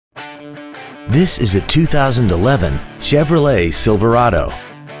This is a 2011 Chevrolet Silverado.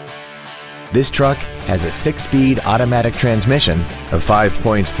 This truck has a 6-speed automatic transmission, a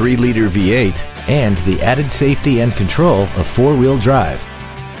 5.3-liter V8, and the added safety and control of 4-wheel drive.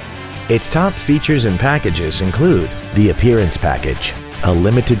 Its top features and packages include the appearance package, a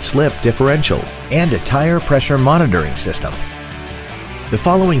limited slip differential, and a tire pressure monitoring system. The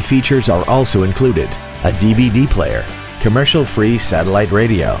following features are also included: a DVD player, commercial-free satellite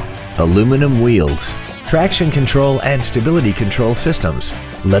radio, aluminum wheels, traction control and stability control systems,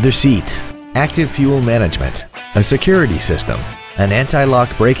 leather seats, active fuel management, a security system, an anti-lock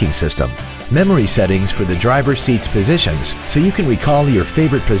braking system, memory settings for the driver's seat's positions so you can recall your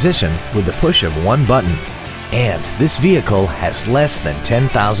favorite position with the push of one button. And this vehicle has less than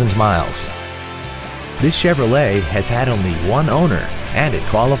 10,000 miles. This Chevrolet has had only one owner and it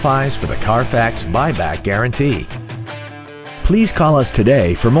qualifies for the Carfax buyback guarantee. Please call us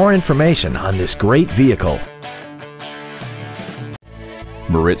today for more information on this great vehicle.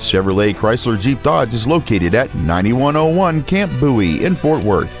 Moritz Chevrolet Chrysler Jeep Dodge is located at 9101 Camp Bowie in Fort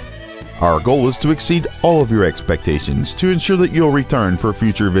Worth. Our goal is to exceed all of your expectations to ensure that you'll return for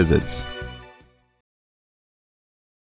future visits.